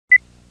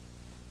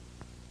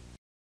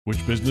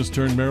Which business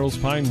turned Merrill's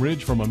Pine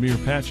Ridge from a mere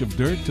patch of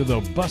dirt to the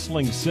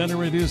bustling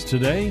center it is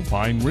today?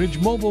 Pine Ridge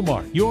Mobil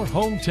Mart, your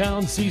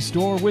hometown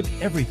C-store with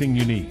everything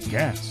you need.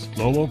 Gas,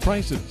 low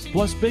prices,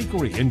 plus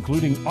bakery,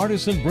 including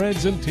artisan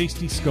breads and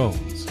tasty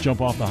scones.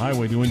 Jump off the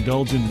highway to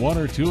indulge in one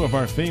or two of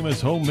our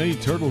famous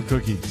homemade turtle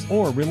cookies,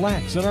 or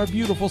relax in our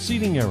beautiful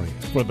seating area.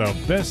 For the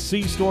best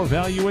C-store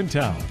value in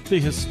town,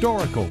 the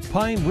historical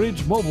Pine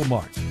Ridge Mobil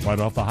Mart, right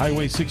off the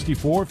Highway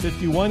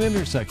 64-51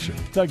 intersection,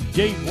 the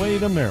gateway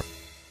to Merrill.